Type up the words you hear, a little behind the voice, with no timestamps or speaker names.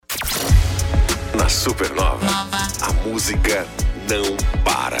Na Supernova, a música não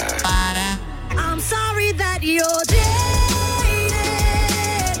para. I'm sorry that you're jaded.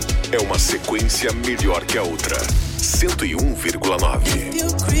 É uma sequência melhor que a outra.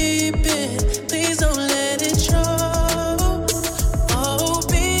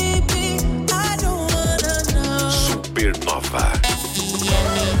 101,9. Supernova.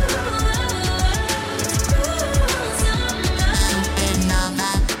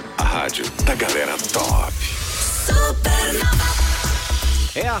 A rádio da galera top. Supernova.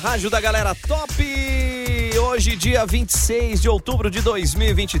 É a rádio da galera top. Hoje, dia 26 de outubro de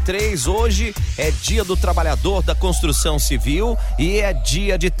 2023. Hoje é dia do trabalhador da construção civil e é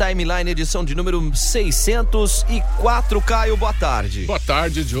dia de Timeline, edição de número 604. Caio, boa tarde. Boa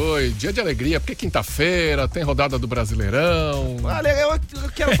tarde, Joey. Dia de alegria, porque quinta-feira tem rodada do Brasileirão. Olha, eu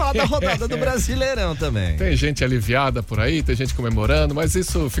quero falar da rodada do Brasileirão também. Tem gente aliviada por aí, tem gente comemorando, mas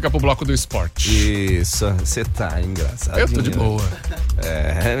isso fica pro bloco do esporte. Isso, você tá engraçado. Eu tô de boa.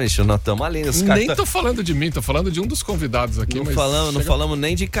 Bicho, nós estamos ali. Nem tô falando de mim, tô falando de um dos convidados aqui. Não falamos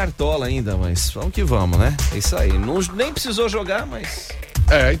nem de cartola ainda, mas vamos que vamos, né? É isso aí. Nem precisou jogar, mas...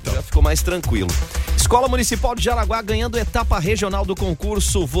 então. Já ficou mais tranquilo. Escola Municipal de Jaraguá ganhando etapa regional do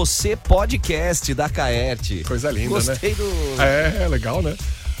concurso Você Podcast da Caerte. Coisa linda, Gostei, né? do... Legal, né?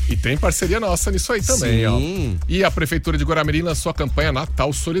 E tem parceria nossa nisso aí também, Sim. ó. E a Prefeitura de Guaramirim lançou a campanha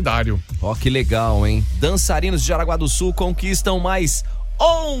Natal Solidário. Ó, que legal, hein? Dançarinos de Jaraguá do Sul conquistam mais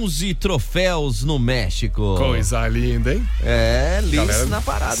 11 troféus no México. Coisa linda, hein? Liz na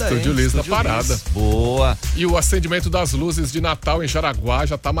parada. Estúdio Liz na parada. Boa. E o acendimento das luzes de Natal em Jaraguá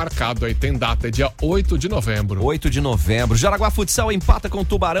já tá marcado aí, tem data, é dia 8 de novembro. 8 de novembro. Jaraguá Futsal empata com o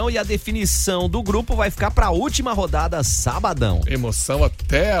Tubarão e a definição do grupo vai ficar pra última rodada, sabadão. Emoção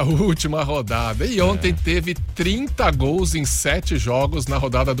até a última rodada. E ontem teve 30 gols em 7 jogos na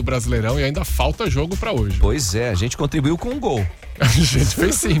rodada do Brasileirão e ainda falta jogo pra hoje. Pois é, a gente contribuiu com um gol. A gente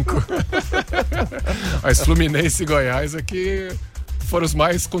fez 5. Mas Fluminense e Goiás é que foram os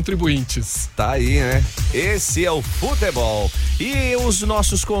mais contribuintes. Tá aí, né? Esse é o futebol. E os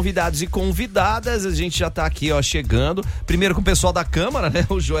nossos convidados e convidadas, a gente já tá aqui, ó, chegando. Primeiro com o pessoal da Câmara, né?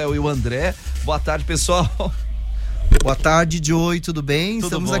 O Joel e o André. Boa tarde, pessoal. Boa tarde, Joey, tudo bem? Tudo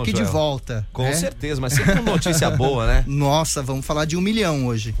Estamos bom, aqui Joel? De volta. Com certeza, mas sempre com notícia boa, né? Nossa, vamos falar de 1 milhão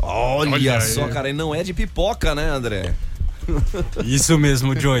hoje. Olha só, cara, e não é de pipoca, né, André? Isso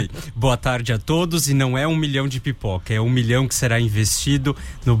mesmo, Joey. Boa tarde a todos. E não é 1 milhão de pipoca, é 1 milhão que será investido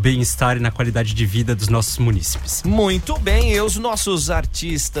no bem-estar e na qualidade de vida dos nossos munícipes. Muito bem, e os nossos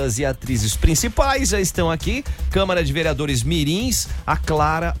artistas e atrizes principais já estão aqui. Câmara de Vereadores Mirins, a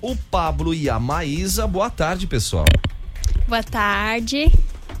Clara, o Pablo e a Maísa. Boa tarde, pessoal. Boa tarde.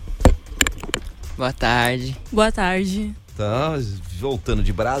 Boa tarde. Boa tarde. Então, voltando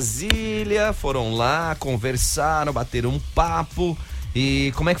de Brasília, foram lá, conversaram, bateram um papo.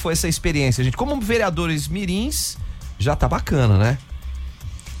 E como é que foi essa experiência, gente? Como vereadores mirins, já tá bacana, né?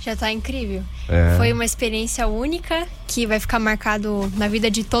 Já tá incrível. Foi uma experiência única que vai ficar marcado na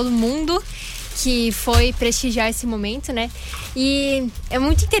vida de todo mundo, que foi prestigiar esse momento, né? E é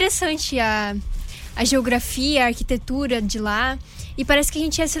muito interessante a geografia, a arquitetura de lá. E parece que a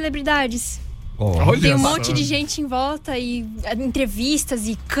gente é celebridades. Tem um monte de gente em volta e entrevistas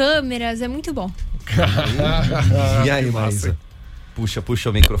e câmeras, é muito bom. E aí, Maísa? Puxa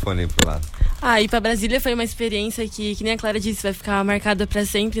o microfone aí pro lado. Ir pra Brasília foi uma experiência que nem a Clara disse, vai ficar marcada pra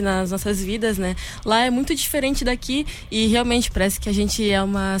sempre nas nossas vidas, né? Lá é muito diferente daqui e realmente parece que a gente é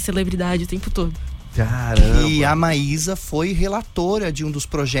uma celebridade o tempo todo. Caramba. E a Maísa foi relatora de um dos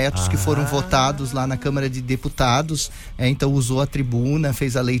projetos que foram votados lá na Câmara de Deputados. Então usou a tribuna,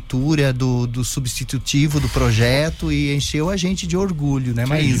 fez a leitura do substitutivo do projeto e encheu a gente de orgulho, né,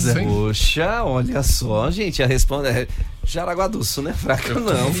 Maísa? Poxa, olha só, gente, a resposta é Jaraguá do Sul, né? Fraca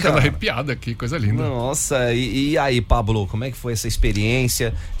não, ficando cara. arrepiado aqui, coisa linda. Nossa, e aí, Pablo, como é que foi essa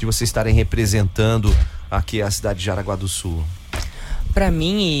experiência de vocês estarem representando aqui a cidade de Jaraguá do Sul? Pra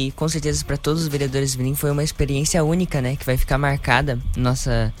mim e com certeza pra todos os vereadores mirins foi uma experiência única, né? Que vai ficar marcada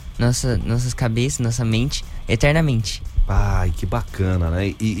nossas cabeças, nossa mente, eternamente. Ai, que bacana,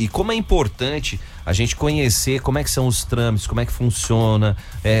 né? E como é importante a gente conhecer como é que são os trâmites, como é que funciona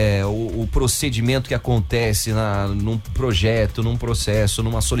o procedimento que acontece num projeto, num processo,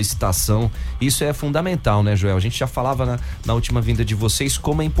 numa solicitação. Isso é fundamental, né, Joel? A gente já falava na última vinda de vocês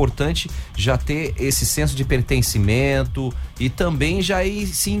como é importante já ter esse senso de pertencimento e também já ir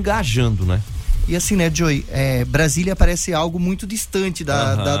se engajando, né? E assim, né, Joey, Brasília parece algo muito distante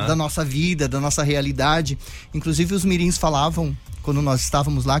da nossa vida, da nossa realidade. Inclusive os mirins falavam quando nós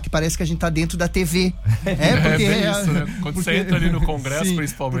estávamos lá, que parece que a gente está dentro da TV. Porque isso, né? Quando você entra ali no Congresso, sim,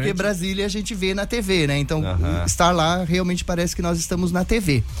 principalmente. Porque Brasília a gente vê na TV, né? Então, estar lá realmente parece que nós estamos na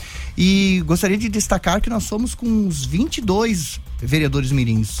TV. E gostaria de destacar que nós somos com uns 22 vereadores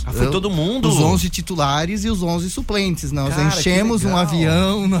mirins. Foi todo mundo? Os 11 titulares e os 11 suplentes. Nós enchemos um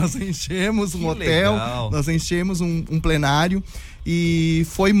avião, nós enchemos um hotel, nós enchemos um plenário, e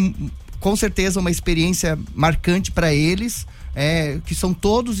foi com certeza uma experiência marcante para eles, que são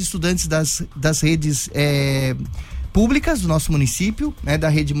todos estudantes das redes públicas do nosso município, né, da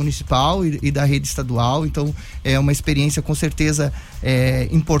rede municipal e da rede estadual. Então é uma experiência com certeza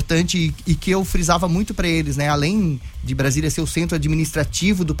importante e que eu frisava muito para eles, né? Além de Brasília ser o centro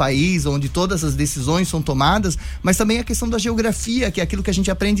administrativo do país, onde todas as decisões são tomadas, mas também a questão da geografia, que é aquilo que a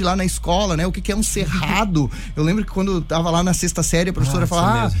gente aprende lá na escola, né? O que é um cerrado. Eu lembro que quando eu estava lá na 6ª série, a professora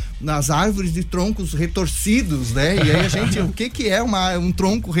falava, nas árvores de troncos retorcidos, né? E aí a gente, o que é um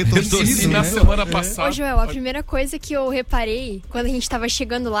tronco retorcido? Na semana passada. Ô, Joel, a primeira coisa que eu reparei quando a gente estava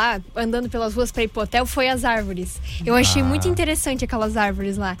chegando lá, andando pelas ruas para ir pro hotel, foi as árvores. Eu achei muito interessante aquelas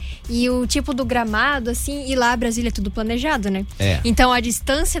árvores lá. E o tipo do gramado, assim, e lá Brasília é tudo planejado, né? Então a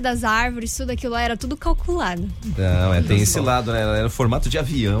distância das árvores, tudo aquilo lá era tudo calculado. Não, tem esse lado, né? Era formato de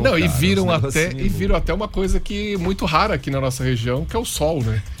avião. Não, cara, e viram até uma coisa que muito rara aqui na nossa região, que é o sol,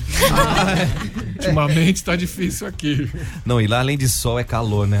 né? Ultimamente tá difícil aqui. Não, e lá além de sol é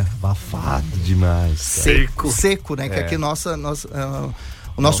calor, né? Abafado demais. Seco, né? Que aqui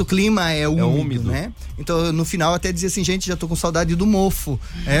o nosso clima é úmido, né? Então, no final, até dizia assim, gente, já tô com saudade do mofo,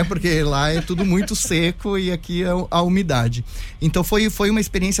 porque lá é tudo muito seco e aqui é a umidade. Então, foi uma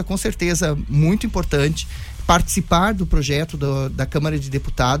experiência, com certeza, muito importante. Participar do projeto da Câmara de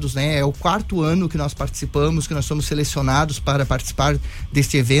Deputados, né? É o 4º ano que nós participamos, que nós somos selecionados para participar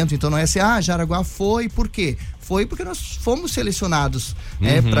deste evento. Então, não é assim, Jaraguá foi, por quê? Foi porque nós fomos selecionados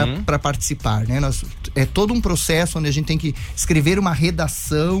para participar, né? É todo um processo onde a gente tem que escrever uma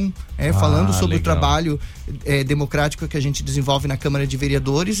redação falando sobre o trabalho democrático que a gente desenvolve na Câmara de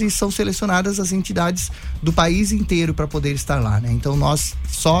Vereadores, e são selecionadas as entidades do país inteiro para poder estar lá, né? Então nós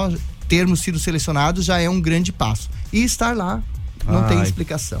só termos sido selecionados já é um grande passo, e estar lá não tem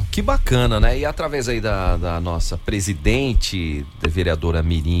explicação. Que bacana, né? E através aí da nossa presidente, da vereadora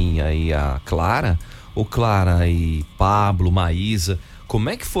mirim aí, a Clara, Clara e Pablo, Maísa, como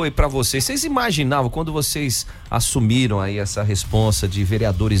é que foi pra vocês? Vocês imaginavam, quando vocês assumiram aí essa responsa de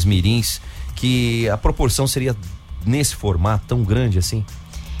vereadores mirins, que a proporção seria nesse formato tão grande assim?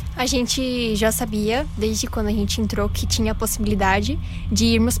 A gente já sabia, desde quando a gente entrou, que tinha a possibilidade de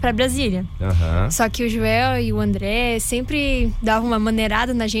irmos para Brasília. Só que o Joel e o André sempre davam uma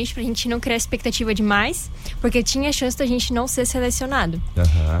maneirada na gente pra gente não criar expectativa demais, porque tinha a chance da gente não ser selecionado.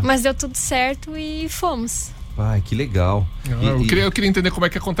 Mas deu tudo certo e fomos. Ai, que legal. Eu queria entender como é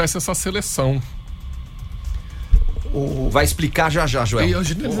que acontece essa seleção. Vai explicar já, Joel. E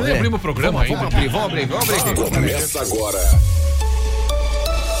hoje nem abrimos o programa ainda. Vamos abrir. Começa agora.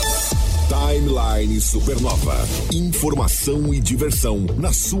 Timeline Supernova. Informação e diversão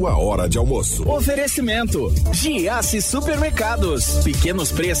na sua hora de almoço. Oferecimento: Giasse Supermercados. Pequenos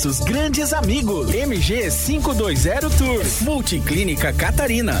preços, grandes amigos. MG 520 Tour. Multiclínica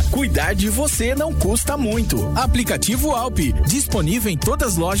Catarina. Cuidar de você não custa muito. Aplicativo Alpe. Disponível em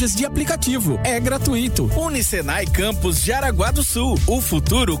todas as lojas de aplicativo. É gratuito. Unicenai Campus Jaraguá do Sul. O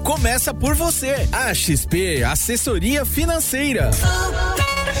futuro começa por você. A XP Assessoria Financeira.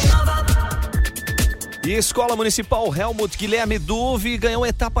 E Escola Municipal Helmut Guilherme Duve ganhou a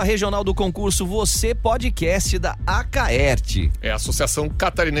etapa regional do concurso Você Podcast da Acaert. A Associação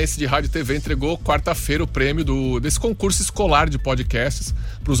Catarinense de Rádio e TV entregou quarta-feira o prêmio desse concurso escolar de podcasts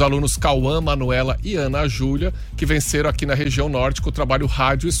para os alunos Cauã, Manuela e Ana Júlia, que venceram aqui na região norte com o trabalho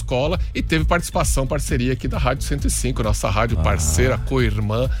Rádio Escola, e teve parceria aqui da Rádio 105, nossa rádio parceira,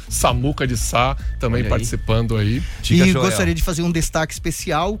 co-irmã, Samuca de Sá, também participando aí. E gostaria de fazer um destaque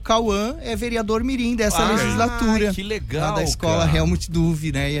especial: o Cauã é vereador mirim dessa legislatura. Que legal, da escola Helmut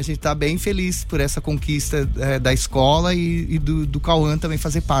Duve, né? E a gente tá bem feliz por essa conquista da escola e do Cauã também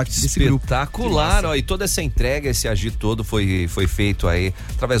fazer parte desse grupo. Espetacular, e toda essa entrega, esse agito todo foi feito aí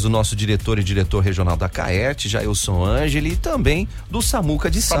através do nosso diretor e diretor regional da Caert, Jailson Angeli, e também do Samuca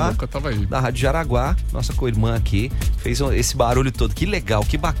de Sá. Samuca tava aí. Da Rádio Jaraguá, nossa co-irmã aqui, fez esse barulho todo. Que legal,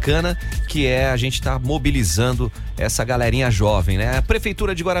 que bacana que a gente tá mobilizando essa galerinha jovem, né? A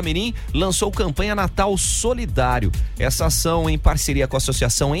Prefeitura de Guaramirim lançou campanha Natal Natal Solidário. Essa ação em parceria com a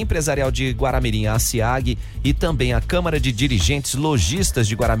Associação Empresarial de Guaramirim, a ACIAG, e também a Câmara de Dirigentes Lojistas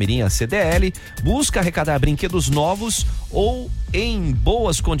de Guaramirim, a CDL, busca arrecadar brinquedos novos ou em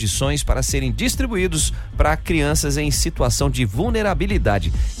boas condições para serem distribuídos para crianças em situação de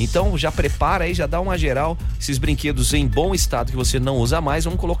vulnerabilidade. Então já prepara aí, já dá uma geral, esses brinquedos em bom estado que você não usa mais,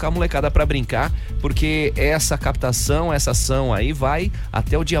 vamos colocar a molecada para brincar, porque essa captação, essa ação aí vai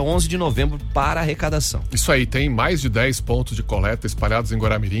até o dia 11 de novembro para arrecadação. Isso aí, tem mais de 10 pontos de coleta espalhados em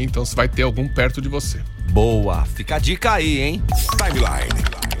Guaramirim, então você vai ter algum perto de você. Boa, fica a dica aí, hein?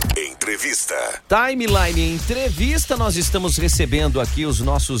 Timeline Entrevista. Timeline Entrevista, nós estamos recebendo aqui os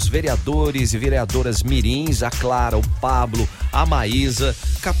nossos vereadores e vereadoras mirins, a Clara, o Pablo, a Maísa,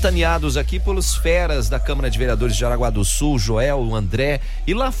 capitaneados aqui pelos feras da Câmara de Vereadores de Jaraguá do Sul, Joel, o André,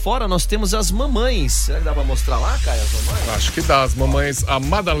 e lá fora nós temos as mamães. Será que dá pra mostrar lá, Caio, as mamães? Acho que dá, as mamães, a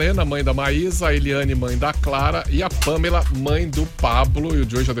Madalena, mãe da Maísa, a Eliane, mãe da Clara, e a Pamela, mãe do Pablo, e o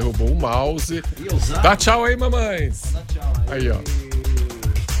Joey já derrubou o mouse. Dá tchau aí, mamães. Dá tchau aí. Aí, ó.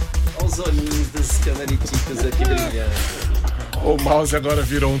 Olha os olhinhos das camarititas aqui brilhando. O mouse agora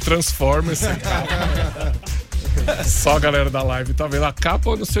virou um Transformers. Só a galera da live tá vendo a capa,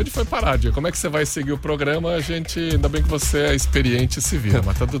 eu não sei onde foi parar, Diego. Como é que você vai seguir o programa? A gente, ainda bem que você é experiente e se vira,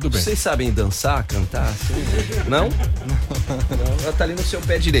 mas tá tudo bem. Vocês sabem dançar, cantar? Assim? Não? Não? Tá ali no seu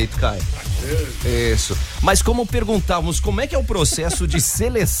pé direito, Caio. Isso. Mas como perguntávamos, como é que é o processo de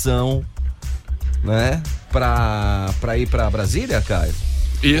seleção, né? Pra ir pra Brasília, Caio?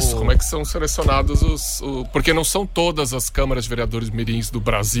 Isso, como é que são selecionados porque não são todas as câmaras de vereadores mirins do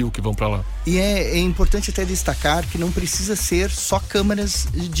Brasil que vão para lá. E é importante até destacar que não precisa ser só câmaras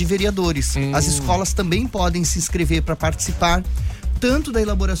de vereadores. As escolas também podem se inscrever para participar tanto da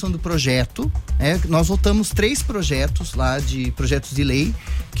elaboração do projeto, nós votamos 3 projetos lá, de projetos de lei,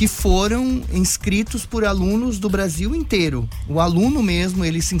 que foram inscritos por alunos do Brasil inteiro. O aluno mesmo,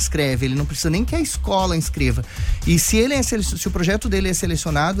 ele se inscreve, ele não precisa nem que a escola inscreva. E se o projeto dele é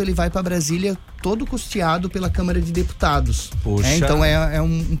selecionado, ele vai para Brasília todo custeado pela Câmara de Deputados. Poxa. Então é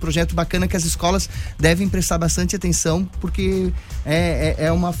um projeto bacana que as escolas devem prestar bastante atenção, porque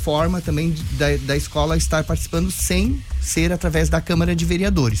é uma forma também da escola estar participando sem ser através da Câmara de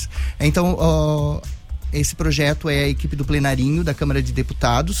Vereadores. Então, esse projeto é a equipe do plenarinho da Câmara de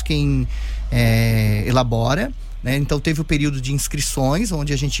Deputados quem elabora, né? Então teve o período de inscrições,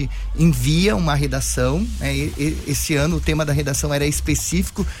 onde a gente envia uma redação, né? Esse ano o tema da redação era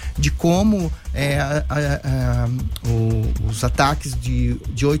específico de como os ataques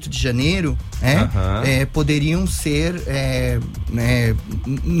de 8 de janeiro poderiam ser,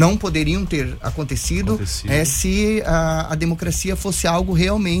 não poderiam ter acontecido se a democracia fosse algo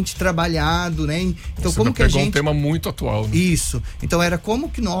realmente trabalhado, né? Então, você como que a gente... um tema muito atual, né? Isso. Então era como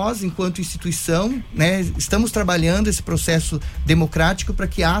que nós, enquanto instituição, né, estamos trabalhando esse processo democrático para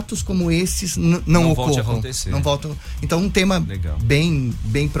que atos como esses não ocorram. Volte a acontecer. Não voltam. Então um tema bem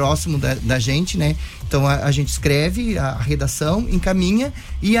próximo da gente, né? Então a gente escreve a redação, encaminha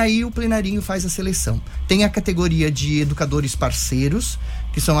e aí o plenarinho faz a seleção. Tem a categoria de educadores parceiros,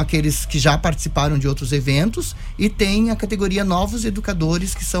 que são aqueles que já participaram de outros eventos, e tem a categoria novos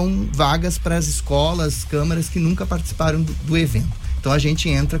educadores, que são vagas para as escolas, câmaras que nunca participaram do evento. Então a gente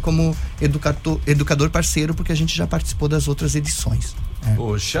entra como educador parceiro, porque a gente já participou das outras edições.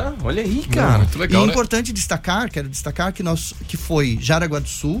 Poxa, olha aí, cara. Muito legal, e é importante quero destacar que foi Jaraguá do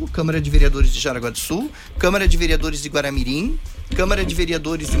Sul, Câmara de Vereadores de Jaraguá do Sul, Câmara de Vereadores de Guaramirim, Câmara de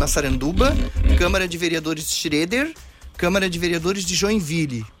Vereadores de Massaranduba, Câmara de Vereadores de Schroeder, Câmara de Vereadores de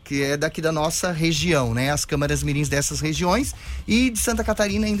Joinville, que é daqui da nossa região, né? As câmaras mirins dessas regiões, e de Santa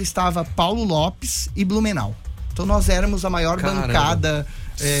Catarina ainda estava Paulo Lopes e Blumenau. Então nós éramos a maior bancada.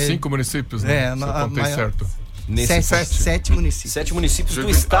 5 municípios, né? Se eu contei certo. 7 municípios. 7 municípios do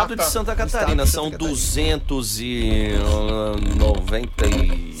estado de Santa Catarina. São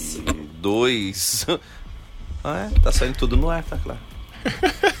 292. Tá saindo tudo no ar, tá claro.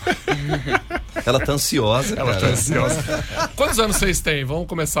 Ela tá ansiosa. Quantos anos vocês têm? Vamos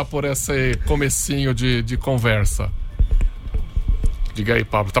começar por esse comecinho de conversa. Diga aí,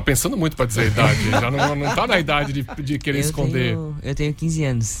 Pablo. Tá pensando muito pra dizer a idade. Já não tá na idade de querer esconder. Eu tenho 15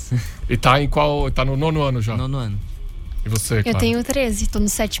 anos. E tá em qual? Tá no 9º ano já? 9º ano. E você, Clara? Eu tenho 13, tô no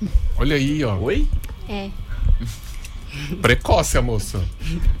 7º. Olha aí, ó. Oi? Precoce a moça.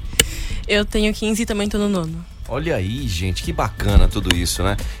 Eu tenho 15 e também tô no 9º. Olha aí, gente, que bacana tudo isso,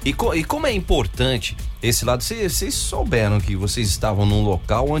 né? E como é importante esse lado. Vocês souberam que vocês estavam num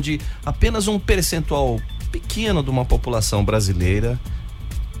local onde apenas um percentual pequeno de uma população brasileira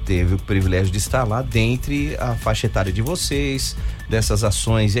teve o privilégio de estar lá dentre a faixa etária de vocês, dessas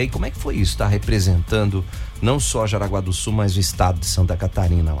ações. E aí, como é que foi isso? Tá representando não só Jaraguá do Sul, mas o estado de Santa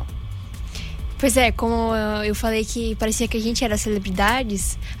Catarina lá. Pois é, como eu falei que parecia que a gente era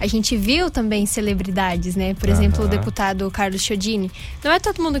celebridades, a gente viu também celebridades, né? Por exemplo, o deputado Carlos Chiodini. Não é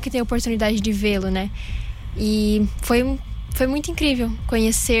todo mundo que tem a oportunidade de vê-lo, né? E foi muito incrível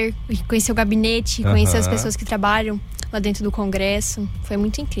conhecer o gabinete, conhecer as pessoas que trabalham lá dentro do Congresso. Foi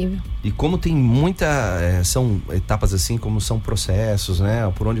muito incrível. E como tem são etapas assim, como são processos, né?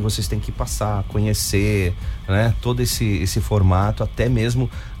 Por onde vocês têm que passar, conhecer, né? Todo esse formato, até mesmo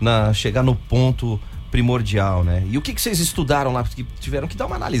chegar no ponto primordial, né? E o que vocês estudaram lá? Porque tiveram que dar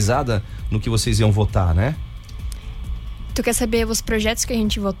uma analisada no que vocês iam votar, né? Tu quer saber os projetos que a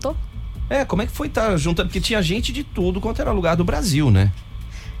gente votou? Como é que foi estar juntando? Porque tinha gente de tudo quanto era lugar do Brasil, né?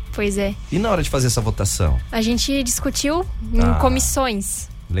 Pois é. E na hora de fazer essa votação? A gente discutiu em comissões.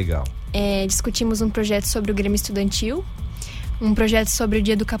 Legal. Discutimos um projeto sobre o Grêmio Estudantil, um projeto sobre o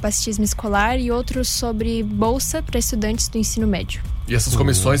Dia do Capacitismo Escolar e outro sobre bolsa para estudantes do ensino médio. E essas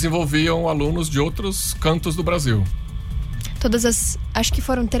comissões envolviam alunos de outros cantos do Brasil. Acho que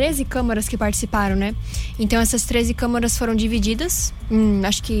foram 13 câmaras que participaram, né? Então essas 13 câmaras foram divididas em,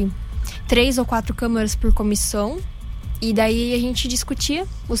 acho que 3 ou 4 câmaras por comissão. E daí a gente discutia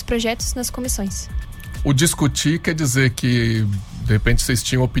os projetos nas comissões. O discutir quer dizer que, de repente, vocês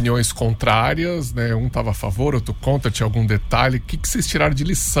tinham opiniões contrárias, né? Um estava a favor, outro contra, tinha algum detalhe. O que vocês tiraram de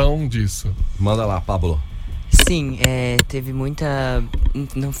lição disso? Manda lá, Pablo. Sim, teve muita...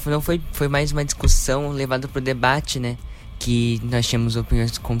 Não foi mais uma discussão levada para o debate, né? Que nós tínhamos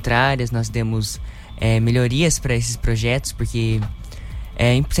opiniões contrárias, nós demos melhorias para esses projetos, porque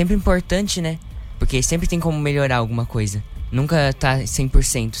é sempre importante, né? Porque sempre tem como melhorar alguma coisa. Nunca tá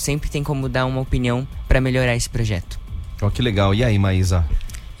 100%. Sempre tem como dar uma opinião para melhorar esse projeto. Que legal. E aí, Maísa?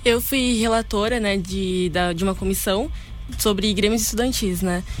 Eu fui relatora, né, de uma comissão sobre grêmios estudantis,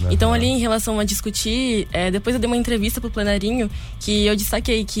 né? Então, ali, em relação a discutir, depois eu dei uma entrevista pro plenarinho que eu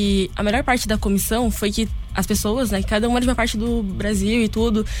destaquei que a melhor parte da comissão foi que as pessoas, né, cada uma de uma parte do Brasil e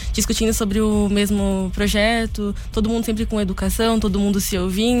tudo, discutindo sobre o mesmo projeto, todo mundo sempre com educação, todo mundo se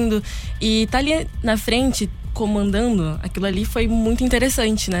ouvindo, e tá ali na frente, comandando aquilo ali, foi muito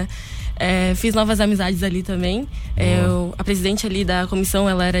interessante, né? Fiz novas amizades ali também. A presidente ali da comissão,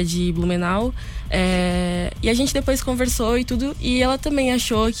 ela era de Blumenau, e a gente depois conversou e tudo, e ela também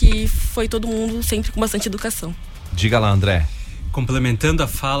achou que foi todo mundo sempre com bastante educação. Diga lá, André. Complementando a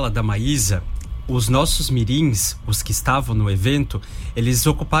fala da Maísa, os nossos mirins, os que estavam no evento, eles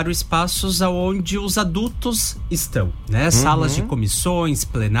ocuparam espaços onde os adultos estão, né? Salas de comissões,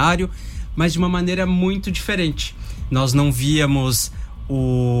 plenário, mas de uma maneira muito diferente. Nós não víamos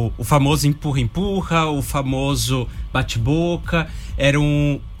o famoso empurra-empurra, o famoso bate-boca. Era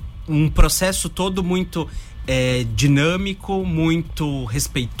um processo todo muito dinâmico, muito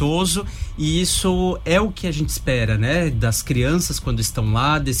respeitoso, e isso é o que a gente espera, né? Das crianças quando estão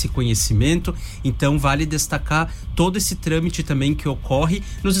lá, desse conhecimento. Então vale destacar todo esse trâmite também que ocorre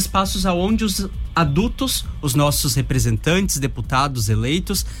nos espaços onde os adultos, os nossos representantes, deputados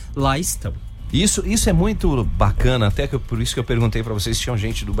eleitos, lá estão. Isso é muito bacana, até que por isso que eu perguntei para vocês, tinham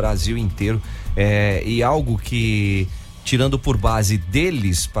gente do Brasil inteiro, e algo que, tirando por base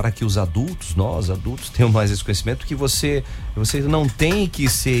deles, para que os adultos, nós adultos, tenham mais esse conhecimento, que você não tem que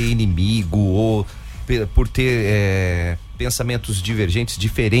ser inimigo ou por ter pensamentos divergentes,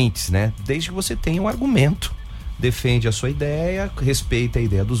 diferentes, né? Desde que você tenha um argumento, defende a sua ideia, respeita a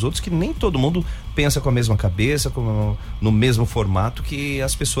ideia dos outros, que nem todo mundo pensa com a mesma cabeça, no mesmo formato que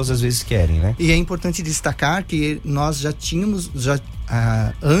as pessoas às vezes querem, né? E é importante destacar que nós já tínhamos,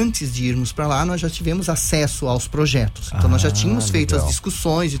 antes de irmos para lá, nós já tivemos acesso aos projetos. Então nós já tínhamos feito as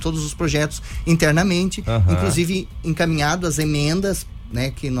discussões de todos os projetos internamente, inclusive encaminhado as emendas, né,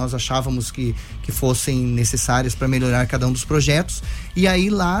 que nós achávamos que fossem necessárias para melhorar cada um dos projetos, e aí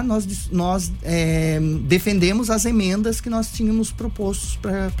lá nós defendemos as emendas que nós tínhamos propostos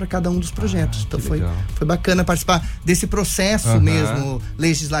para cada um dos projetos. Então foi bacana participar desse processo mesmo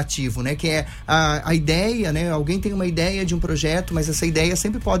legislativo, né, que é a ideia, né, alguém tem uma ideia de um projeto, mas essa ideia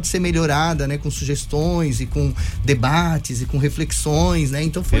sempre pode ser melhorada, né, com sugestões e com debates e com reflexões, né,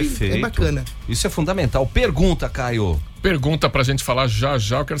 então é bacana. Isso é fundamental. Pergunta, Caio. Pergunta pra gente falar já,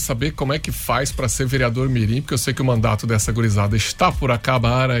 eu quero saber como é que faz pra ser vereador mirim, porque eu sei que o mandato dessa gurizada está por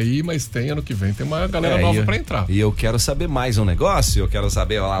acabar aí, mas ano que vem tem uma galera nova pra entrar. E eu quero saber mais um negócio, eu quero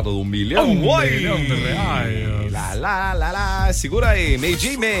saber lá do 1 milhão. $1 milhão de reais. Lá, segura aí,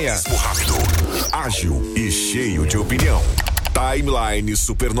 12:30. Rápido, ágil e cheio de opinião. Timeline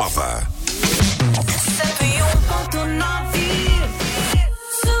Supernova.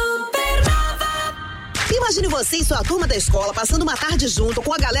 101.9 Imagine você e sua turma da escola passando uma tarde junto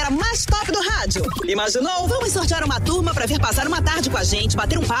com a galera mais top do rádio. Imaginou? Vamos sortear uma turma pra vir passar uma tarde com a gente,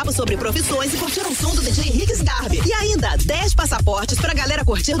 bater um papo sobre profissões e curtir um som do DJ Rick Sgarbi. E ainda 10 passaportes pra galera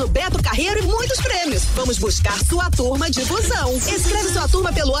curtir no Beto Carreiro e muitos prêmios. Vamos buscar sua turma de fusão. Escreve sua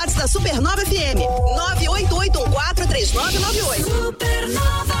turma pelo WhatsApp da Supernova FM 988143998.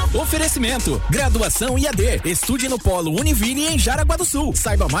 Supernova. Oferecimento: graduação IAD. Estude no Polo Univille em Jaraguá do Sul.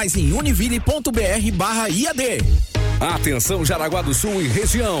 Saiba mais em univille.br/IAD. Atenção Jaraguá do Sul e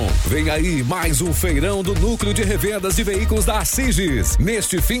região. Vem aí mais um feirão do Núcleo de Revendas de Veículos da Assis.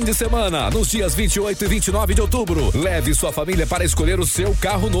 Neste fim de semana, nos dias 28 e 29 de outubro, leve sua família para escolher o seu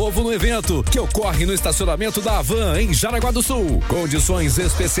carro novo no evento, que ocorre no estacionamento da Avan, em Jaraguá do Sul. Condições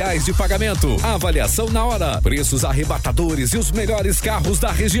especiais de pagamento, avaliação na hora, preços arrebatadores e os melhores carros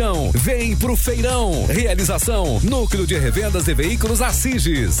da região. Vem pro feirão. Realização: Núcleo de Revendas de Veículos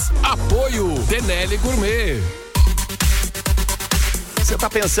Assis. Apoio Denelli Gourmet. Você está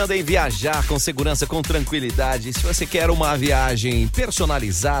pensando em viajar com segurança, com tranquilidade? Se você quer uma viagem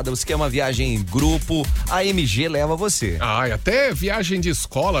personalizada, você quer uma viagem em grupo, a MG leva você. E até viagem de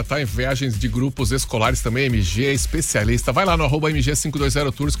escola, tá? Em viagens de grupos escolares também, MG é especialista. Vai lá no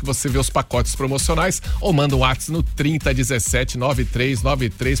 @MG520 Tours que você vê os pacotes promocionais ou manda um WhatsApp no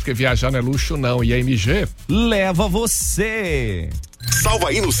 30179393, porque viajar não é luxo não. E a MG leva você. Salva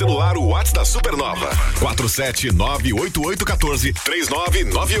aí no celular o WhatsApp da Supernova.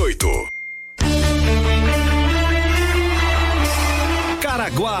 47988143998.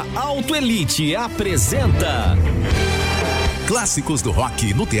 Caraguá Auto Elite apresenta Clássicos do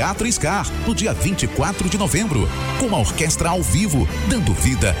Rock no Teatro Scar, no dia 24 de novembro, com uma orquestra ao vivo, dando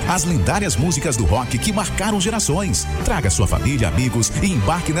vida às lendárias músicas do rock que marcaram gerações. Traga sua família, amigos e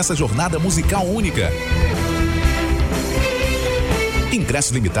embarque nessa jornada musical única.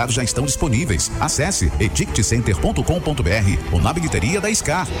 Ingressos limitados já estão disponíveis. Acesse eticketcenter.com.br ou na bilheteria da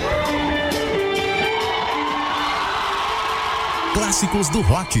Scar. Clássicos do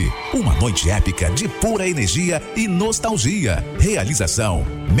Rock. Uma noite épica de pura energia e nostalgia. Realização: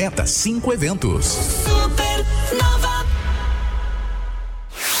 Meta 5 Eventos. Supernova.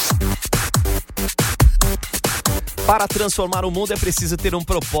 Para transformar o mundo é preciso ter um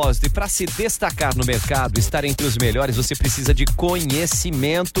propósito, e para se destacar no mercado, estar entre os melhores, você precisa de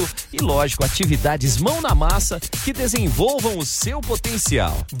conhecimento e, lógico, atividades mão na massa que desenvolvam o seu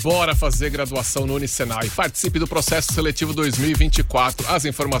potencial. Bora fazer graduação no Unisenai. Participe do processo seletivo 2024. As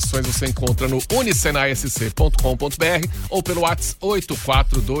informações você encontra no unisenaisc.com.br ou pelo WhatsApp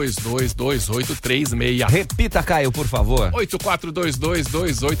 84222836. Repita, Caio, por favor.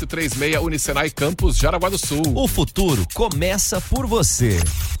 84222836, Unisenai Campus Jaraguá do Sul. O futuro começa por você.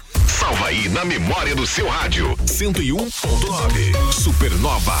 Salva aí na memória do seu rádio. 101.9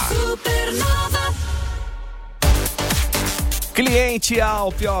 Supernova. Cliente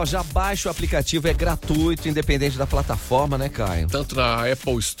Alp, já baixa o aplicativo, é gratuito, independente da plataforma, né, Caio? Tanto na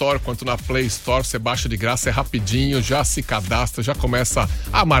Apple Store quanto na Play Store, você baixa de graça, é rapidinho, já se cadastra, já começa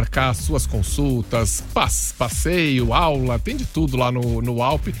a marcar suas consultas, passeio, aula, tem de tudo lá no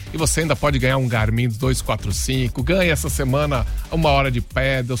Alp, e você ainda pode ganhar um Garmin 245, ganha essa semana 1 hora de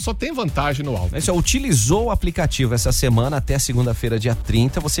pedal, só tem vantagem no Alp. Mas você utilizou o aplicativo essa semana até segunda-feira, dia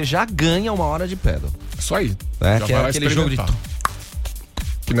 30, você já ganha 1 hora de pedal. Isso aí. É, que é aquele jogo de...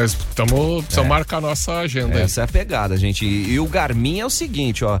 Que nós precisamos marcar a nossa agenda. Essa é a pegada, gente. E o Garmin é o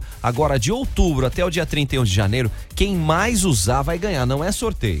seguinte, agora de outubro até o dia 31 de janeiro, quem mais usar vai ganhar, não é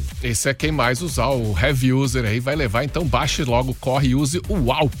sorteio. Esse é quem mais usar, o Heavy User aí vai levar, então baixe logo, corre e use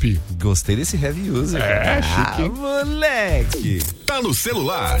o Alp. Gostei desse Heavy User. Chique. Moleque. Tá no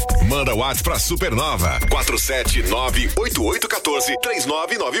celular? Manda o WhatsApp pra Supernova.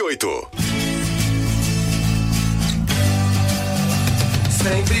 47988143998.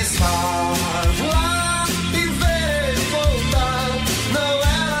 Sempre estar lá e ver ele voltar. Não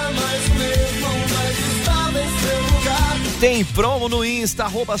era mais o mesmo, mas estava em seu lugar. Tem promo no Insta,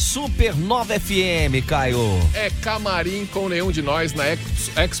 @SupernovaFM, Caio. É camarim com nenhum de nós na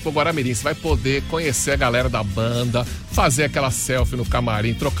Expo Guaramirim. Você vai poder conhecer a galera da banda, fazer aquela selfie no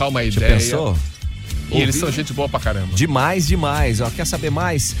camarim, trocar uma ideia. Pensou? E eles são gente boa pra caramba. Demais. Quer saber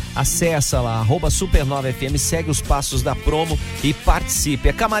mais? Acessa lá, @SupernovaFM, segue os passos da promo e participe.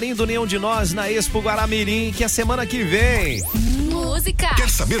 É camarim do Nenhum de Nós na Expo Guaramirim, que é semana que vem. Música. Quer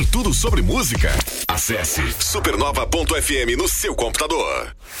saber tudo sobre música? Acesse supernova.fm no seu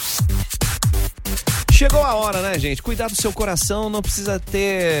computador. Chegou a hora, né, gente? Cuidar do seu coração não precisa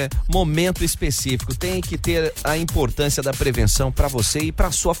ter momento específico, tem que ter a importância da prevenção para você e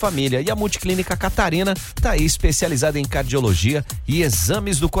para sua família. E a Multiclínica Catarina tá aí especializada em cardiologia e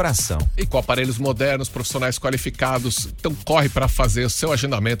exames do coração. E com aparelhos modernos, profissionais qualificados, então corre para fazer o seu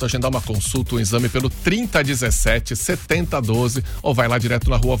agendamento, agendar uma consulta, um exame pelo 3017-7012 ou vai lá direto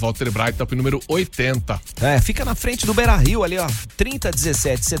na rua Walter Breithaupt, número 80. Fica na frente do Beira Rio ali, ó,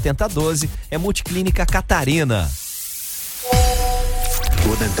 3017-7012, é Multiclínica Catarina.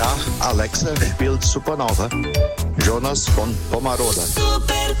 Guten Tag, Alexa spielt Supernova. Jonas von Pomaroda.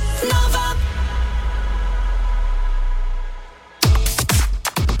 Supernova.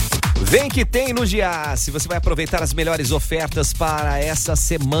 Vem que tem no Giasse, você vai aproveitar as melhores ofertas para essa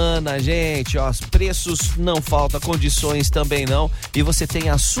semana, gente, ó, os preços não faltam, condições também não, e você tem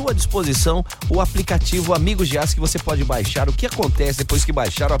à sua disposição o aplicativo Amigo Giasse que você pode baixar. O que acontece depois que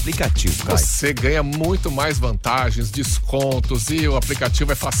baixar o aplicativo, Caio? Você ganha muito mais vantagens, descontos, e o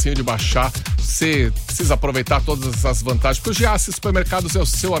aplicativo é facinho de baixar. Você precisa aproveitar todas essas vantagens, porque o Giasse Supermercados é o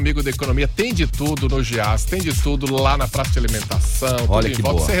seu amigo da economia, tem de tudo no Giasse, tem de tudo lá na praça de alimentação. Olha que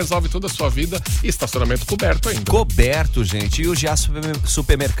boa. Você resolve tudo a sua vida e estacionamento coberto ainda. Coberto, gente. E o Giasse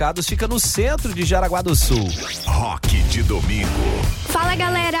Supermercados fica no centro de Jaraguá do Sul. Rock de domingo. Fala,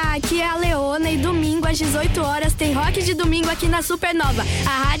 galera, aqui é a Leona e domingo às 18 horas tem Rock de Domingo aqui na Supernova,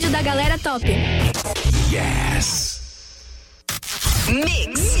 a rádio da galera top. Yes!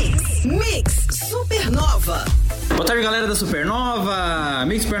 Mix Supernova. Boa tarde, galera da Supernova.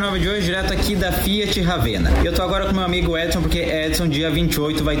 Mix Supernova de hoje, direto aqui da Fiat Ravenna. Eu tô agora com meu amigo Edson, porque Edson, dia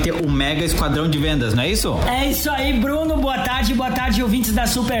 28, vai ter o mega esquadrão de vendas, não é isso? É isso aí, Bruno. Boa tarde, ouvintes da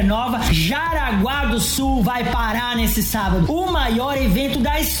Supernova. Jaraguá do Sul vai parar nesse sábado. O maior evento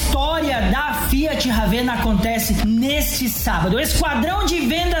da história da Fiat Ravenna acontece neste sábado. Esquadrão de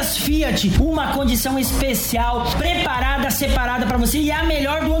vendas Fiat, uma condição especial, preparada, separada para você, e a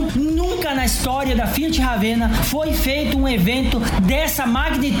melhor do ano. Nunca na história da Fiat Ravenna foi feito um evento dessa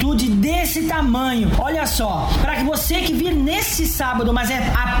magnitude, desse tamanho. Olha só, para que você que vir nesse sábado, mas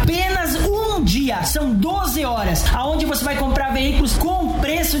é apenas um dia, são 12 horas, aonde você vai comprar veículos com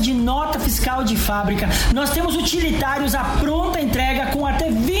preço de nota fiscal de fábrica. Nós temos utilitários à pronta entrega com até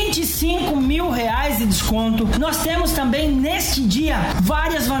R$25 mil de desconto. Nós temos também neste dia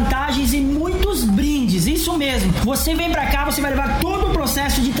várias vantagens e muitos brindes. Isso mesmo, você vem para cá, você vai levar todo o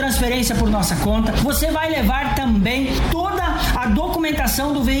processo de transferência por nossa conta. Você vai levar também toda a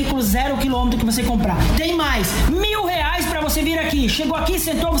documentação do veículo 0 km que você comprar. Tem mais, R$1.000 para você vir aqui. Chegou aqui,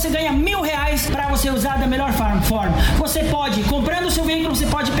 sentou, você ganha R$1.000 para você usar da melhor forma. Você pode, comprando o seu veículo, você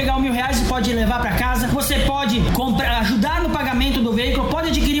pode pegar R$1.000 e pode levar para casa. Você pode ajudar no pagamento do veículo, pode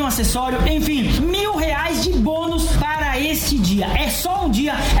adquirir um acessório, enfim, R$1.000 de bônus para este dia. É só um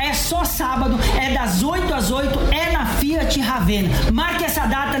dia, é só sábado, é das 8 às 8, é na Fiat Ravenna. Marque essa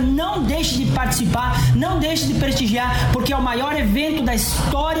data, não deixe de participar, não deixe de prestigiar, porque é o maior evento da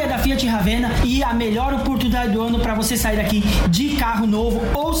história da Fiat Ravenna e a melhor oportunidade do ano para você sair daqui de carro novo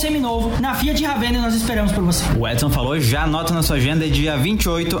ou seminovo na Fiat Ravenna, e nós esperamos por você. O Edson falou, já anota na sua agenda, é dia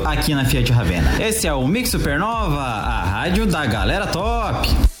 28 aqui na Fiat Ravenna. Esse é o Mix Supernova, a rádio da galera top.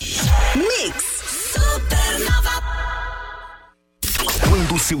 Mix Supernova.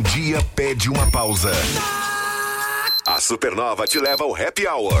 Quando o seu dia pede uma pausa, a Supernova te leva ao Happy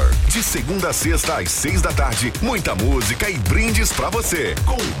Hour. De segunda a sexta às 6 da tarde, muita música e brindes pra você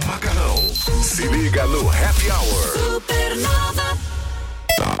com o Macarrão. Se liga no Happy Hour. Supernova.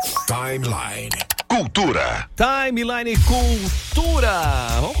 Timeline Cultura. Timeline Cultura.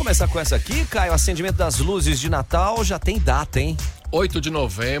 Vamos começar com essa aqui, Caio. Acendimento das luzes de Natal já tem data, hein? 8 de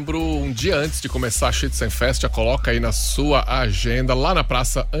novembro, um dia antes de começar a Schützenfest, já coloca aí na sua agenda, lá na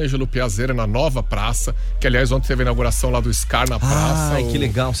Praça Ângelo Piazeira, na nova praça, que aliás ontem teve a inauguração lá do Scar na praça. Ai, que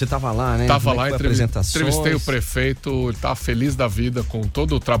legal, você tava lá, né? Tava lá, entrevistei o prefeito, ele tá feliz da vida com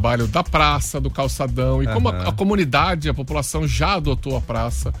todo o trabalho da praça, do calçadão, e como a comunidade, a população já adotou a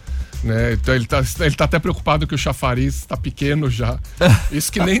praça, né? Então ele tá até preocupado que o chafariz tá pequeno já.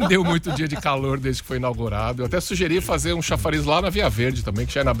 Isso que nem deu muito dia de calor desde que foi inaugurado. Eu até sugeri fazer um chafariz lá na Via Verde também,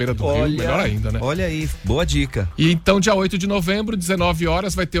 que já é na beira do rio, melhor ainda, né? Olha aí, boa dica. E então, dia 8 de novembro, 19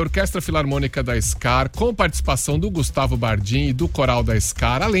 horas, vai ter Orquestra Filarmônica da Scar, com participação do Gustavo Bardim e do Coral da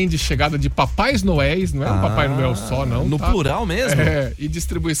Scar, além de chegada de Papais Noéis, não é um Papai Noel só, não. No plural mesmo? É, e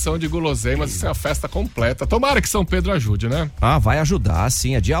distribuição de guloseimas, isso é a festa completa. Tomara que São Pedro ajude, né? Ah, vai ajudar,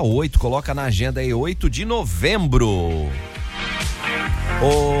 sim, é dia 8, coloca na agenda aí, 8 de novembro.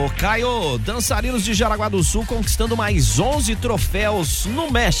 Ô, Caio, dançarinos de Jaraguá do Sul conquistando mais 11 troféus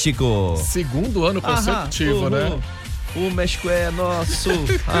no México. Segundo ano consecutivo, né? O México é nosso.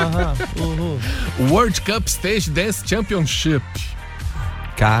 World Cup Stage Dance Championship.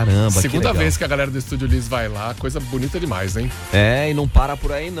 Caramba, segunda vez que a galera do Estúdio Liz vai lá, coisa bonita demais, hein? E não para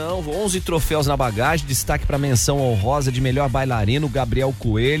por aí não. 11 troféus na bagagem, destaque para menção honrosa de melhor bailarino, Gabriel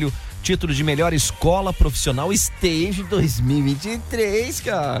Coelho. Título de melhor escola profissional Stage 2023,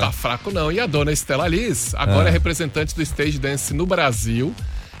 cara. Tá fraco não. E a dona Estela Liz, agora é representante do Stage Dance no Brasil.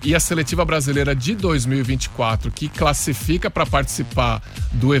 E a seletiva brasileira de 2024, que classifica para participar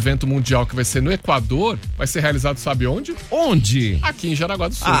do evento mundial que vai ser no Equador, vai ser realizado, sabe onde? Onde? Aqui em Jaraguá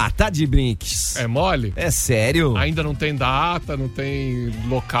do Sul. Tá de brinques. É mole? É sério? Ainda não tem data, não tem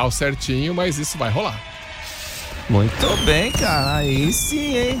local certinho, mas isso vai rolar. Muito bem, cara. Aí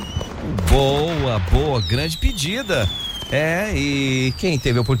sim, hein? Boa, grande pedida. E quem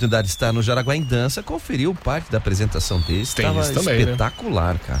teve a oportunidade de estar no Jaraguá em Dança conferiu parte da apresentação deles. Tem Tava isso também,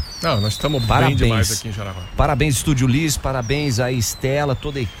 espetacular, né? Cara. Não, nós estamos bem demais aqui em Jaraguá. Parabéns, Estúdio Liz, parabéns a Estela,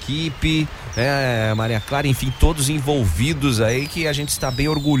 toda a equipe, Maria Clara, enfim, todos envolvidos aí, que a gente está bem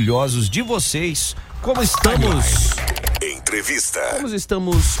orgulhosos de vocês. Como estamos... Entrevista. Como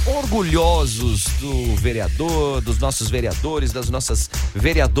estamos orgulhosos do vereador, dos nossos vereadores, das nossas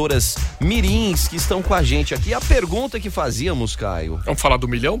vereadoras mirins que estão com a gente aqui. A pergunta que fazíamos, Caio. Vamos falar do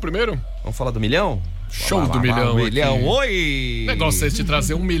milhão primeiro? Vamos falar do milhão? Show do milhão. Milhão, oi! Negócio é de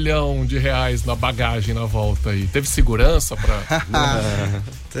trazer R$1 milhão na bagagem na volta aí. Teve segurança pra...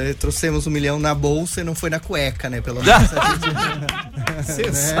 Trouxemos R$1 milhão na bolsa e não foi na cueca, né? Pelo menos.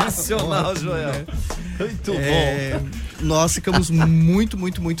 Sensacional, Joel. Muito bom. Nós ficamos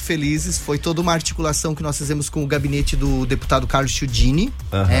muito felizes. Foi toda uma articulação que nós fizemos com o gabinete do deputado Carlos Chiudini.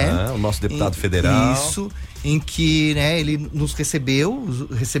 O nosso deputado federal. Isso. Em que ele nos recebeu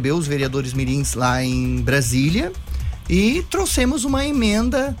os vereadores mirins lá em Brasília e trouxemos uma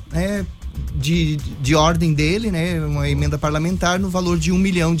emenda de ordem dele, uma emenda parlamentar no valor de R$1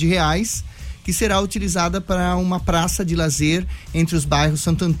 milhão, que será utilizada para uma praça de lazer entre os bairros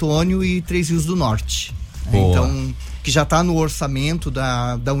Santo Antônio e Três Rios do Norte. Então, que já está no orçamento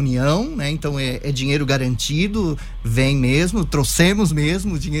da União, então é dinheiro garantido, vem mesmo, trouxemos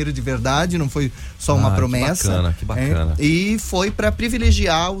mesmo dinheiro de verdade, não foi só uma promessa. Que bacana. E foi para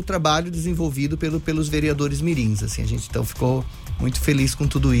privilegiar o trabalho desenvolvido pelos vereadores mirins, assim, a gente então ficou muito feliz com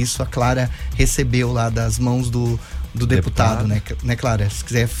tudo isso. A Clara recebeu lá das mãos do deputado, né, Clara? Se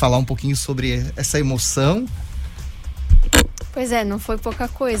quiser falar um pouquinho sobre essa emoção. Pois não foi pouca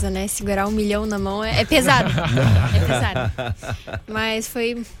coisa, né? Segurar R$1 milhão na mão é pesado. É pesado. Mas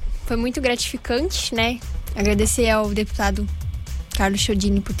foi muito gratificante, né? Agradecer ao deputado Carlos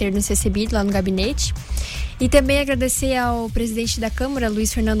Chiudini por ter nos recebido lá no gabinete. E também agradecer ao presidente da Câmara,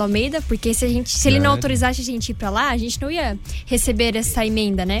 Luiz Fernando Almeida, porque se ele não autorizasse a gente ir para lá, a gente não ia receber essa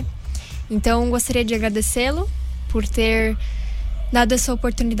emenda, né? Então, gostaria de agradecê-lo por ter dado essa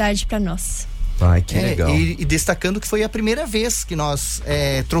oportunidade para nós. Que legal. E destacando que foi a primeira vez que nós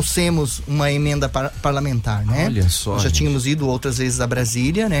trouxemos uma emenda parlamentar, né? Olha só. Já tínhamos ido outras vezes a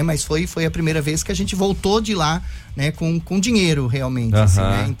Brasília, né? Mas foi a primeira vez que a gente voltou de lá, né? Com dinheiro, realmente. Assim,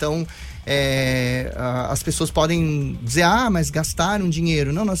 né? Então, as pessoas podem dizer, mas gastaram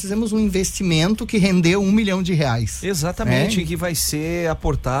dinheiro. Não, nós fizemos um investimento que rendeu R$1 milhão. Exatamente, que vai ser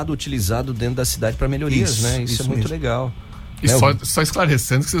aportado, utilizado dentro da cidade para melhorias, né? Isso é muito legal. E só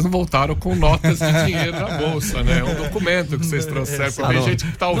esclarecendo que vocês não voltaram com notas de dinheiro na bolsa, né? É um documento que vocês trouxeram. Porque a gente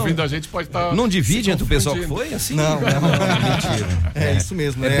que tá ouvindo a gente pode estar... Não divide entre o pessoal que foi, assim? Não, mentira. É isso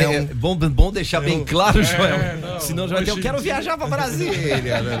mesmo. É bom deixar bem claro, Joel. Senão já vai ter, eu quero viajar pra Brasília.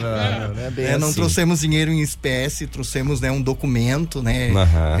 Não trouxemos dinheiro em espécie, trouxemos um documento, né?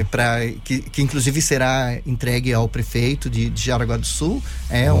 Que inclusive será entregue ao prefeito de Jaraguá do Sul,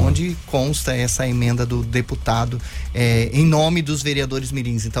 onde consta essa emenda do deputado em nome dos vereadores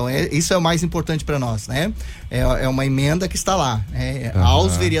mirins. Então, isso é o mais importante para nós, né? É uma emenda que está lá,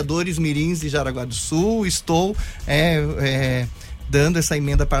 aos vereadores mirins de Jaraguá do Sul, estou dando essa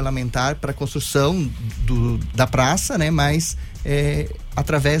emenda parlamentar para a construção da praça, né? Mas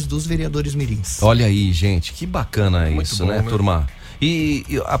através dos vereadores mirins. Olha aí, gente, que bacana isso, bom, né, turma? E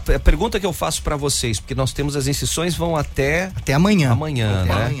a pergunta que eu faço para vocês, porque nós temos as inscrições vão até amanhã.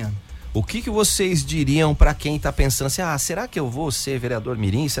 Amanhã. O que vocês diriam para quem tá pensando assim, será que eu vou ser vereador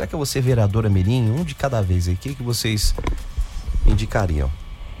mirim? Será que eu vou ser vereadora mirim? Um de cada vez aí. O que vocês indicariam?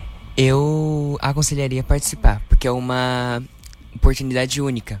 Eu aconselharia participar, porque é uma oportunidade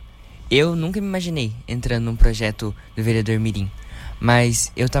única. Eu nunca me imaginei entrando num projeto do vereador mirim,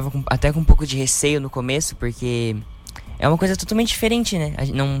 mas eu tava até com um pouco de receio no começo, porque é uma coisa totalmente diferente, né?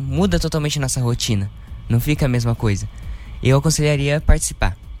 Não muda totalmente a nossa rotina, não fica a mesma coisa. Eu aconselharia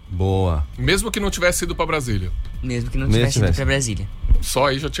participar. Boa. Mesmo que não tivesse ido para Brasília? Mesmo que não tivesse ido pra Brasília. Só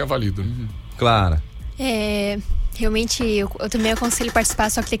aí já tinha valido. Clara. Realmente, eu também aconselho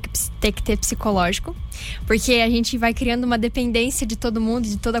participar, só que tem que ter psicológico. Porque a gente vai criando uma dependência de todo mundo,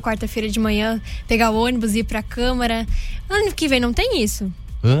 de toda quarta-feira de manhã, pegar o ônibus, ir pra Câmara. Ano que vem não tem isso.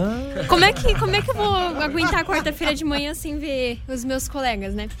 Como é que eu vou aguentar quarta-feira de manhã sem ver os meus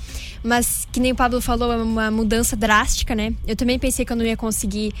colegas, né? Mas, que nem o Pablo falou, é uma mudança drástica, né? Eu também pensei que eu não ia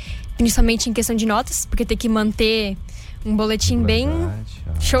conseguir, principalmente em questão de notas, porque tem que manter um boletim bem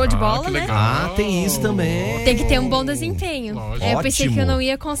show de bola, né? Tem isso também. Tem que ter um bom desempenho. Eu pensei que eu não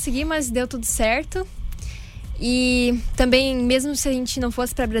ia conseguir, mas deu tudo certo. E também, mesmo se a gente não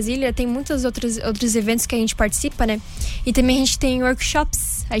fosse para Brasília, tem muitos outros eventos que a gente participa, né? E também a gente tem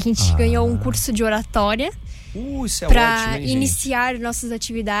workshops. A gente ganhou um curso de oratória isso é para ótimo, hein, iniciar nossas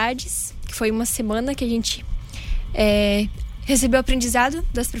atividades, que foi uma semana que a gente recebeu aprendizado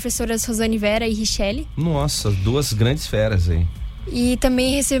das professoras Rosane Vera e Richelle. Nossa, 2 grandes feras aí. E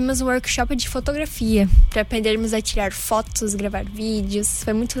também recebemos um workshop de fotografia, para aprendermos a tirar fotos, gravar vídeos.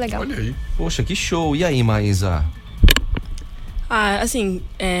 Foi muito legal. Olha aí. Poxa, que show. E aí, Maísa? Assim,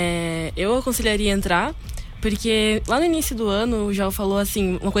 eu aconselharia entrar, porque lá no início do ano o João falou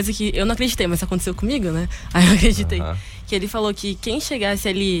assim, uma coisa que eu não acreditei, mas aconteceu comigo, né? Aí eu acreditei. Que ele falou que quem chegasse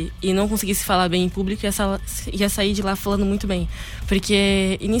ali e não conseguisse falar bem em público ia sair de lá falando muito bem.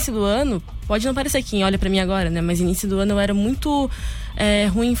 Porque início do ano, pode não parecer quem olha pra mim agora, né? Mas início do ano eu era muito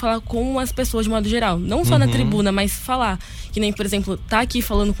ruim em falar com as pessoas de modo geral. Não só na tribuna, mas falar. Que nem, por exemplo, tá aqui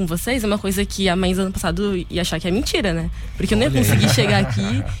falando com vocês é uma coisa que a Maísa ano passado ia achar que é mentira, né? Porque eu não ia conseguir chegar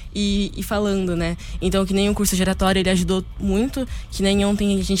aqui e falando, né? Então, que nem o curso de oratória, ele ajudou muito. Que nem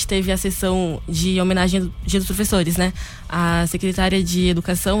ontem a gente teve a sessão de homenagem ao Dia dos Professores, né? A secretária de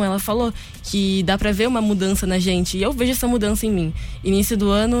Educação, ela falou que dá pra ver uma mudança na gente. E eu vejo essa mudança em mim. Início do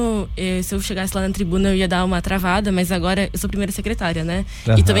ano, se eu chegasse lá na tribuna, eu ia dar uma travada, mas agora eu sou primeira secretária, né?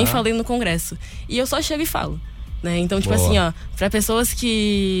 E também falei no congresso. E eu só chego e falo. Né? Então, tipo assim, para pessoas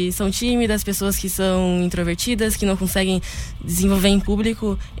que são tímidas, pessoas que são introvertidas, que não conseguem desenvolver em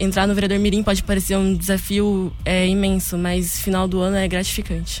público, entrar no vereador mirim pode parecer um desafio imenso, mas final do ano é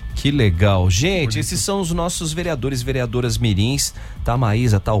gratificante. Que legal. Gente, esses são os nossos vereadores e vereadoras mirins. Tá a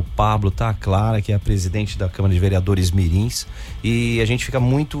Maísa, tá o Pablo, tá a Clara, que é a presidente da Câmara de Vereadores Mirins. E a gente fica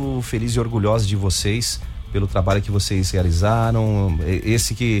muito feliz e orgulhosa de vocês, pelo trabalho que vocês realizaram.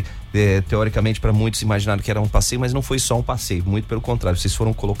 Esse que teoricamente para muitos imaginaram que era um passeio, mas não foi só um passeio, muito pelo contrário, vocês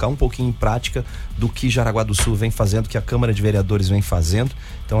foram colocar um pouquinho em prática do que Jaraguá do Sul vem fazendo, que a Câmara de Vereadores vem fazendo.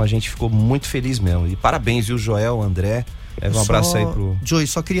 Então a gente ficou muito feliz mesmo. E parabéns, viu, Joel, André. Um abraço aí pro... Joey,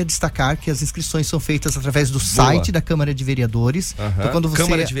 só queria destacar que as inscrições são feitas através do site da Câmara de Vereadores. Então, quando você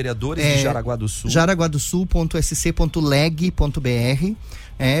Câmara de Vereadores de Jaraguá do Sul. jaraguadosul.sc.leg.br.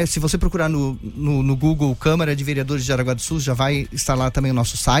 Se você procurar no Google Câmara de Vereadores de Jaraguá do Sul, já vai estar lá também o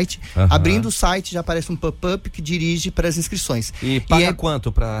nosso site. Abrindo o site, já aparece um pop-up que dirige para as inscrições. E paga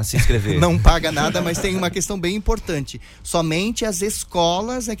quanto para se inscrever? Não paga nada, mas tem uma questão bem importante. Somente as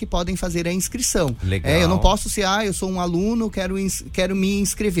escolas é que podem fazer a inscrição. Legal. Eu não posso ser, eu sou um aluno, quero me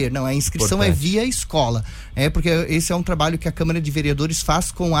inscrever. Não, a inscrição é via escola. Porque esse é um trabalho que a Câmara de Vereadores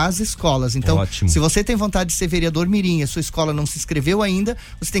faz com as escolas. Então, se você tem vontade de ser vereador mirim, a sua escola não se inscreveu ainda,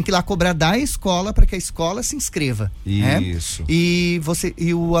 você tem que ir lá cobrar da escola para que a escola se inscreva. Isso. E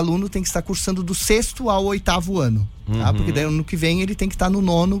o aluno tem que estar cursando do 6º ao 8º ano. Tá? Porque daí ano que vem ele tem que estar no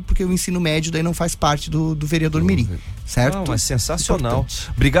 9º, porque o ensino médio daí não faz parte do vereador mirim. Certo? Mas sensacional.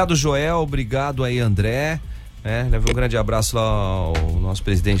 Obrigado, Joel. Obrigado aí, André. Leve um grande abraço lá ao nosso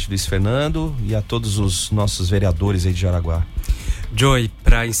presidente Luiz Fernando e a todos os nossos vereadores aí de Jaraguá. Joey,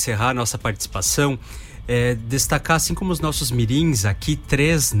 para encerrar nossa participação, destacar, assim como os nossos mirins aqui,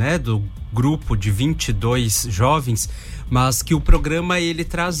 3, né, do grupo de 22 jovens, mas que o programa ele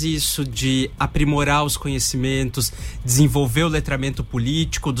traz isso de aprimorar os conhecimentos, desenvolver o letramento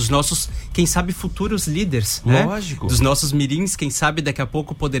político dos nossos, quem sabe, futuros líderes, né? Lógico. Dos nossos mirins, quem sabe daqui a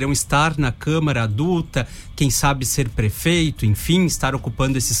pouco poderão estar na Câmara adulta, quem sabe ser prefeito, enfim, estar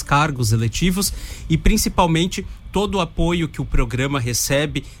ocupando esses cargos eletivos e principalmente todo o apoio que o programa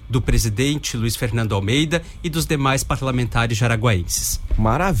recebe do presidente Luiz Fernando Almeida e dos demais parlamentares jaraguaenses.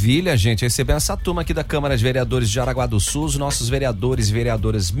 Maravilha, gente, recebendo essa turma aqui da Câmara de Vereadores de Jaraguá do Sul, os nossos vereadores e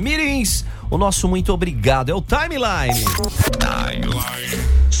vereadoras mirins, o nosso muito obrigado. É o Timeline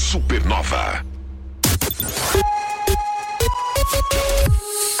Supernova.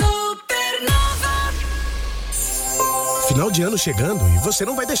 Final de ano chegando e você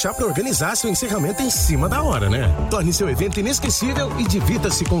não vai deixar para organizar seu encerramento em cima da hora, né? Torne seu evento inesquecível e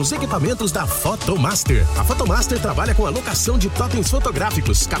divirta-se com os equipamentos da Photomaster. A Photomaster trabalha com a locação de totens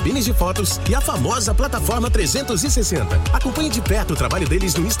fotográficos, cabines de fotos e a famosa plataforma 360. Acompanhe de perto o trabalho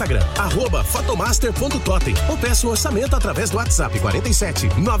deles no Instagram, @photomaster.totem, ou peça um orçamento através do WhatsApp 47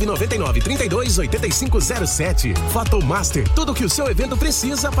 999 32 8507. Photomaster, tudo que o seu evento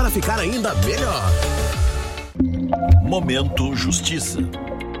precisa para ficar ainda melhor. Momento Justiça.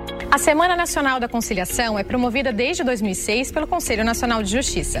 A Semana Nacional da Conciliação é promovida desde 2006 pelo Conselho Nacional de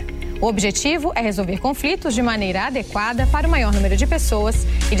Justiça. O objetivo é resolver conflitos de maneira adequada para o maior número de pessoas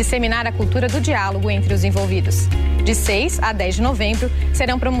e disseminar a cultura do diálogo entre os envolvidos. De 6 a 10 de novembro,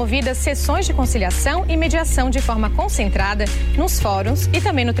 serão promovidas sessões de conciliação e mediação de forma concentrada nos fóruns e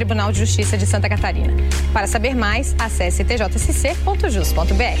também no Tribunal de Justiça de Santa Catarina. Para saber mais, acesse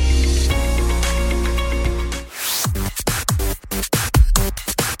tjsc.jus.br.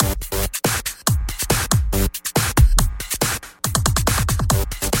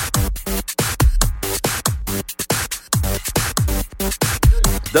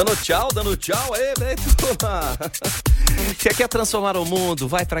 Dando tchau, aí, turma. Você quer transformar o mundo?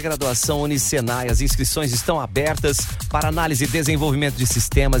 Vai para a graduação Unisenai. As inscrições estão abertas para análise e desenvolvimento de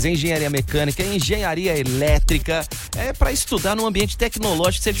sistemas, engenharia mecânica, engenharia elétrica. É para estudar num ambiente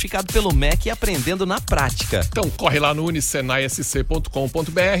tecnológico certificado pelo MEC e aprendendo na prática. Então corre lá no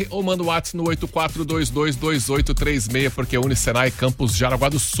unisenaisc.com.br ou manda um WhatsApp no 84222836, porque o Unisenai Campus Jaraguá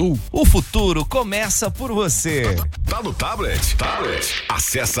do Sul. O futuro começa por você. Tá no tablet?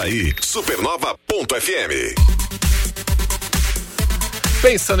 Acessa aí, supernova.fm.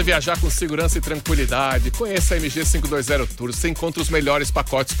 Pensando em viajar com segurança e tranquilidade? Conheça a MG520 Tours. Você encontra os melhores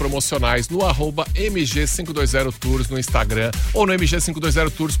pacotes promocionais no @MG520 Tours no Instagram ou no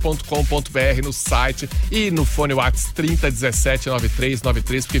mg520tours.com.br no site e no fone WhatsApp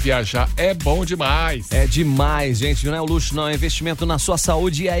 30179393, porque viajar é bom demais. É demais, gente. Não é o luxo, não. É investimento na sua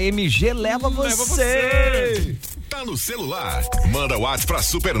saúde e a MG leva você. Tá no celular? Manda o WhatsApp pra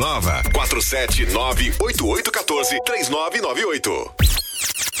Supernova 47988143998.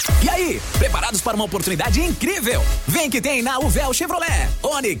 E aí, preparados para uma oportunidade incrível? Vem que tem na Uvel Chevrolet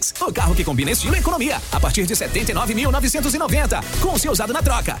Onix, o carro que combina estilo e economia, a partir de 79.990, com o seu usado na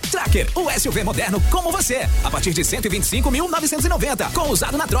troca. Tracker, o SUV moderno como você, a partir de 125.990, com o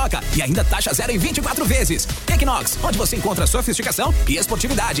usado na troca e ainda taxa zero em 24 vezes. Equinox, onde você encontra sofisticação e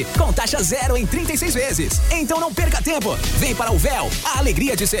esportividade, com taxa zero em 36 vezes. Então não perca tempo, vem para a Uvel, a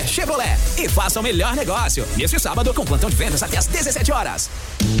alegria de ser Chevrolet, e faça o melhor negócio. Neste sábado, com plantão de vendas até às 17 horas.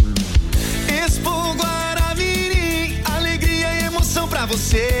 Expo Guaramirim, alegria e emoção pra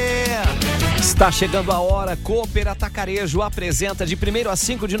você. Está chegando a hora. Cooper Atacarejo apresenta de 1º a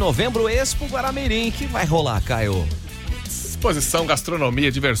 5 de novembro Expo Guaramirim. Que vai rolar, Caio? Exposição,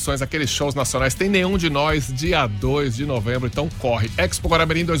 gastronomia, diversões, aqueles shows nacionais. Tem nenhum de nós, dia 2 de novembro, então corre. Expo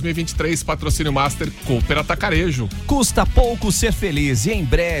Guaramirim 2023, patrocínio Master Cooper Atacarejo. Custa pouco ser feliz e em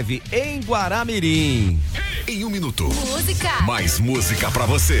breve em Guaramirim. Em 1 minuto. Música. Mais música pra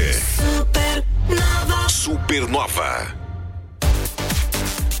você. Supernova.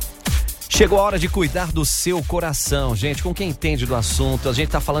 Chegou a hora de cuidar do seu coração, gente, com quem entende do assunto. A gente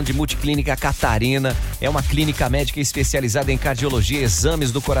tá falando de Multiclínica Catarina, é uma clínica médica especializada em cardiologia,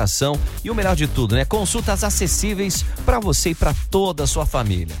 exames do coração e o melhor de tudo, né? Consultas acessíveis para você e para toda a sua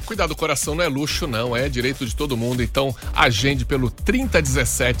família. Cuidar do coração não é luxo, não, é direito de todo mundo, então agende pelo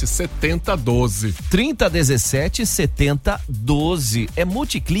 3017-7012. 3017-7012, é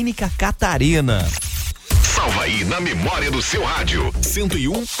Multiclínica Catarina. Salva aí na memória do seu rádio.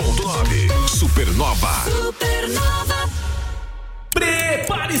 101.9. Supernova.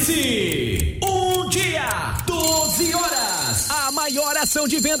 Prepare-se! Um dia, 12 horas. A maior ação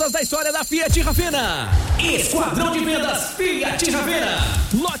de vendas da história da Fiat Ravena. Esquadrão de vendas Fiat Ravena.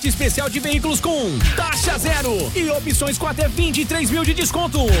 Lote especial de veículos com taxa zero e opções com até 23 mil de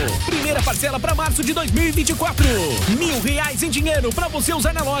desconto. Primeira parcela para março de 2024. R$1.000 em dinheiro para você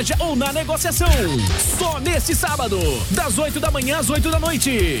usar na loja ou na negociação. Só nesse sábado, das 8 da manhã às 8 da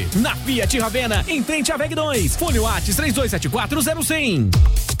noite. Na Fiat Ravena, em frente à VEG 2. Fone WhatsApp 32740100.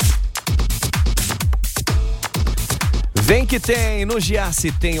 Vem que tem, no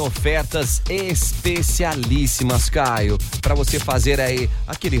Giasse tem ofertas especialíssimas, Caio, para você fazer aí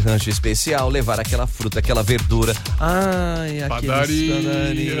aquele rancho especial, levar aquela fruta, aquela verdura. Ai, padaria.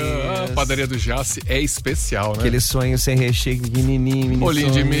 A padaria do Giasse é especial, né? Aquele sonho sem recheio pequenininho.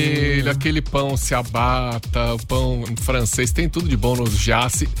 Bolinho de milho, aquele pão ciabatta, o pão francês, tem tudo de bom no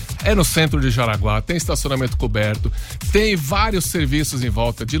Giasse. É no centro de Jaraguá, tem estacionamento coberto, tem vários serviços em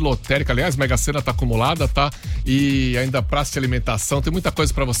volta de lotérica. Aliás, Mega Sena tá acumulada, tá? E ainda comida, praça de alimentação, tem muita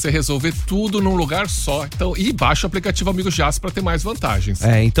coisa para você resolver tudo num lugar só. Então, e baixa o aplicativo Amigo Giasse para ter mais vantagens.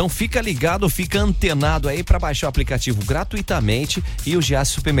 Então fica ligado, fica antenado aí para baixar o aplicativo gratuitamente. E o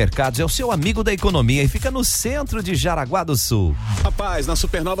Giasse Supermercados é o seu amigo da economia e fica no centro de Jaraguá do Sul. Rapaz, na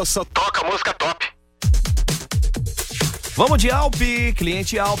Supernova só toca música top. Vamos de Alp,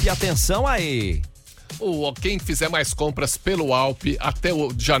 cliente Alp, atenção aí. Quem fizer mais compras pelo Alp até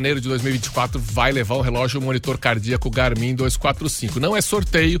o janeiro de 2024 vai levar um relógio monitor cardíaco Garmin 245. Não é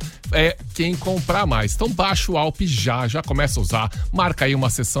sorteio, é quem comprar mais. Então baixa o Alp já começa a usar. Marca aí uma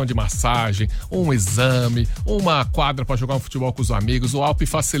sessão de massagem, um exame, uma quadra para jogar um futebol com os amigos. O Alp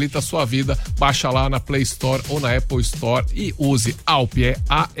facilita a sua vida. Baixa lá na Play Store ou na Apple Store e use Alp, é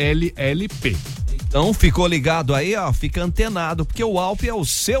ALLP. Então ficou ligado aí, ó, fica antenado, porque o Alp é o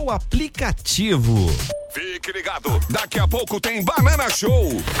seu aplicativo. Fique ligado, daqui a pouco tem Banana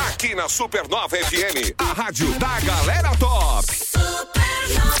Show, aqui na Supernova FM, a rádio da galera top.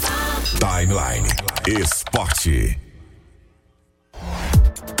 Timeline Esporte.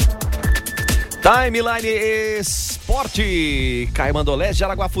 Timeline Esporte. Caio Mandolesi,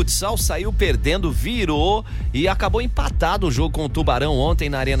 Jaraguá Futsal saiu perdendo, virou e acabou empatado o jogo com o Tubarão ontem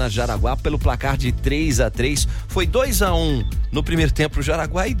na Arena Jaraguá pelo placar de 3-3. Foi 2-1 no primeiro tempo pro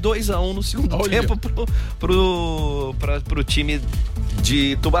Jaraguá e 2-1 no segundo tempo pro time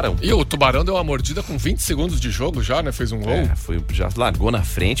de Tubarão. E o Tubarão deu uma mordida com 20 segundos de jogo já, né? Fez um gol. Já largou na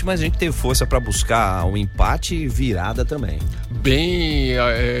frente, mas a gente teve força pra buscar um empate e virada também. Bem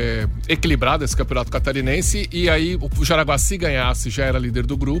equilibrado esse campeonato catarinense, e aí o Jaraguá, se ganhasse, já era líder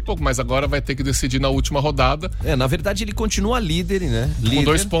do grupo, mas agora vai ter que decidir na última rodada. Na verdade ele continua líder, né? Com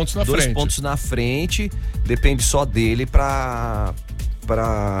 2 pontos na frente. 2 pontos na frente, depende só dele pra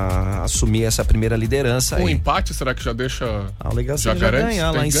assumir essa primeira liderança aí. Um empate, será que já deixa... A alegação já ganhar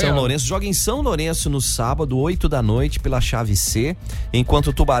lá em São Lourenço. Joga em São Lourenço no sábado, 8 da noite, pela chave C, enquanto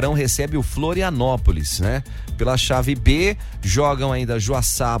o Tubarão recebe o Florianópolis, né? Pela chave B, jogam ainda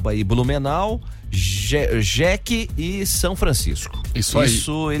Joaçaba e Blumenau, Jeque e São Francisco.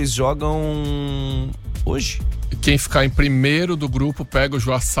 Isso eles jogam hoje. Quem ficar em primeiro do grupo pega o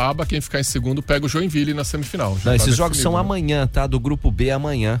Joaçaba, quem ficar em segundo pega o Joinville na semifinal. Não, esses jogos são amanhã, tá? Do grupo B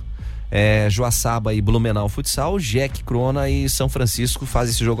amanhã. Joaçaba e Blumenau Futsal, Jeque, Crona e São Francisco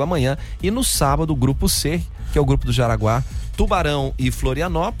fazem esse jogo amanhã. E no sábado, o grupo C, que é o grupo do Jaraguá, Tubarão e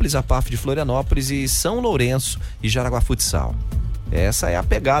Florianópolis, a PAF de Florianópolis e São Lourenço e Jaraguá Futsal. Essa é a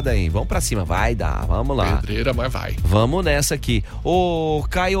pegada aí, vamos pra cima, vai dar, vamos lá. Pedreira, mas vai. Vamos nessa aqui. Ô,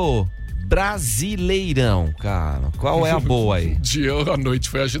 Caio, Brasileirão, cara, qual é a boa aí? A noite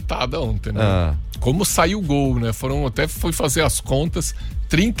foi agitada ontem, né? Como saiu o gol, né? Até fui fazer as contas,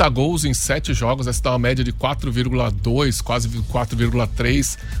 30 gols em 7 jogos, essa dá uma média de 4,2, quase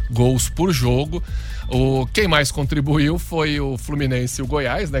 4,3 gols por jogo. Quem mais contribuiu foi o Fluminense e o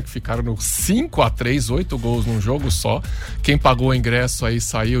Goiás, né? Que ficaram no 5-3, 8 gols num jogo só. Quem pagou o ingresso aí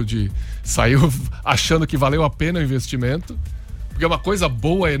saiu achando que valeu a pena o investimento. Porque uma coisa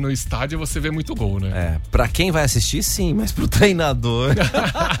boa no estádio é você ver muito gol, né? Pra quem vai assistir, sim, mas pro treinador...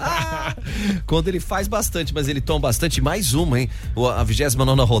 Quando ele faz bastante, mas ele toma bastante, mais uma, hein? A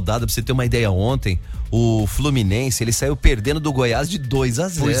 29ª rodada, pra você ter uma ideia, ontem, o Fluminense, ele saiu perdendo do Goiás de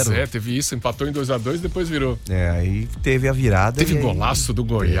 2-0. Pois teve isso, empatou em 2-2 e depois virou. Aí teve a virada. Teve golaço do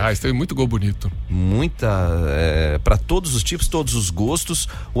Goiás, teve muito gol bonito. Pra todos os tipos, todos os gostos.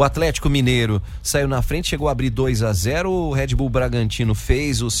 O Atlético Mineiro saiu na frente, chegou a abrir 2-0, o Red Bull Bragantino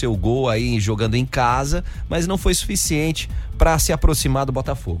fez o seu gol aí jogando em casa, mas não foi suficiente para se aproximar do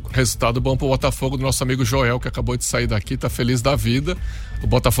Botafogo. Resultado bom pro Botafogo, do nosso amigo Joel, que acabou de sair daqui, tá feliz da vida. O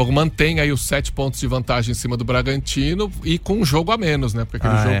Botafogo mantém aí os 7 pontos de vantagem em cima do Bragantino e com um jogo a menos, né? Porque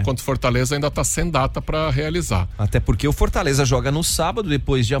aquele jogo contra o Fortaleza ainda tá sem data para realizar. Até porque o Fortaleza joga no sábado,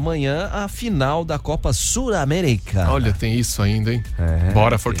 depois de amanhã, a final da Copa Sul-Americana. Olha, tem isso ainda, hein?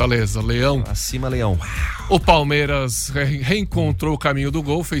 Bora, Fortaleza, Leão. Acima, Leão. O Palmeiras reencontrou o caminho do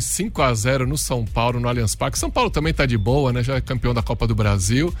gol, fez 5-0 no São Paulo, no Allianz Parque. São Paulo também tá de boa, né? Já é campeão da Copa do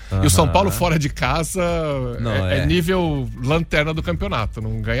Brasil. E o São Paulo fora de casa é nível lanterna do campeonato.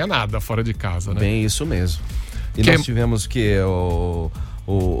 Não ganha nada fora de casa, né? Bem, isso mesmo. E nós tivemos que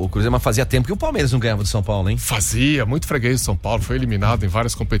o Cruzeiro, mas fazia tempo que o Palmeiras não ganhava do São Paulo, hein? Fazia, muito freguês do São Paulo, foi eliminado em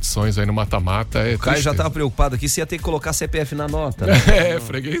várias competições aí no mata-mata. O Caio já tava preocupado aqui se ia ter que colocar CPF na nota. Né?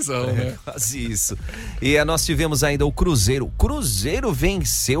 Freguesão, né? Quase isso. E nós tivemos ainda o Cruzeiro. O Cruzeiro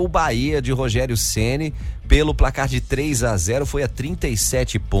venceu o Bahia de Rogério Ceni pelo placar de 3-0, foi a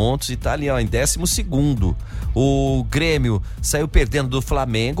 37 pontos e tá ali, ó, em 12º. O Grêmio saiu perdendo do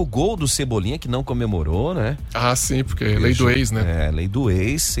Flamengo, gol do Cebolinha, que não comemorou, né? Ah, sim, porque lei do ex, né? É, lei do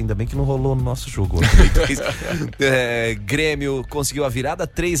ex, ainda bem que não rolou no nosso jogo. Grêmio conseguiu a virada,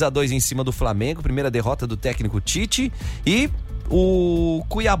 3-2 em cima do Flamengo, primeira derrota do técnico Tite, e o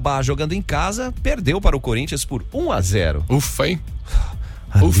Cuiabá, jogando em casa, perdeu para o Corinthians por 1-0. Ufa, hein?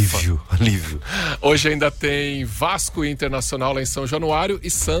 Alívio. Hoje ainda tem Vasco e Internacional lá em São Januário e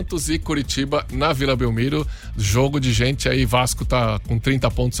Santos e Curitiba na Vila Belmiro. Jogo de gente aí, Vasco tá com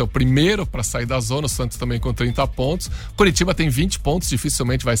 30 pontos, é o primeiro para sair da zona, o Santos também com 30 pontos. Curitiba tem 20 pontos,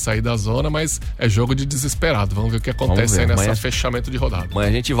 dificilmente vai sair da zona, mas é jogo de desesperado. Vamos ver o que acontece aí nessa fechamento de rodada. Amanhã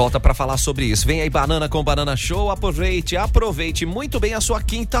a gente volta para falar sobre isso. Vem aí Banana com Banana Show, aproveite muito bem a sua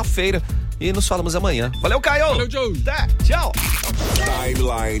quinta-feira e nos falamos amanhã. Valeu, Caio! Valeu, Joe! Tá, tchau!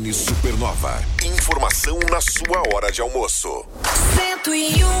 Timeline Supernova. Informação na sua hora de almoço.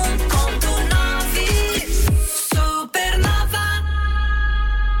 101.9 Supernova.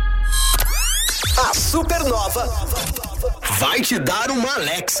 A Supernova vai te dar uma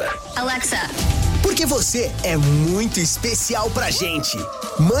Alexa. Alexa. Porque você é muito especial pra gente.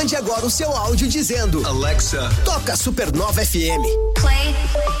 Mande agora o seu áudio dizendo: Alexa, toca Supernova FM. Play.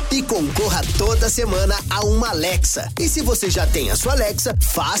 E concorra toda semana a uma Alexa. E se você já tem a sua Alexa,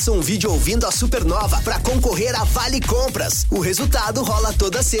 faça um vídeo ouvindo a Supernova pra concorrer a Vale Compras. O resultado rola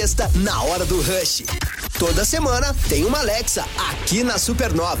toda sexta, na hora do Rush. Toda semana tem uma Alexa aqui na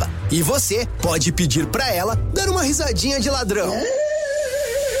Supernova. E você pode pedir pra ela dar uma risadinha de ladrão.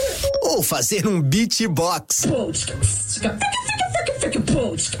 Ou fazer um beatbox.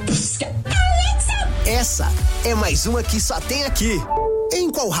 Essa é mais uma que só tem aqui. Em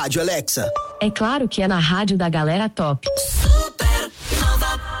qual rádio, Alexa? É claro que é na rádio da Galera Top.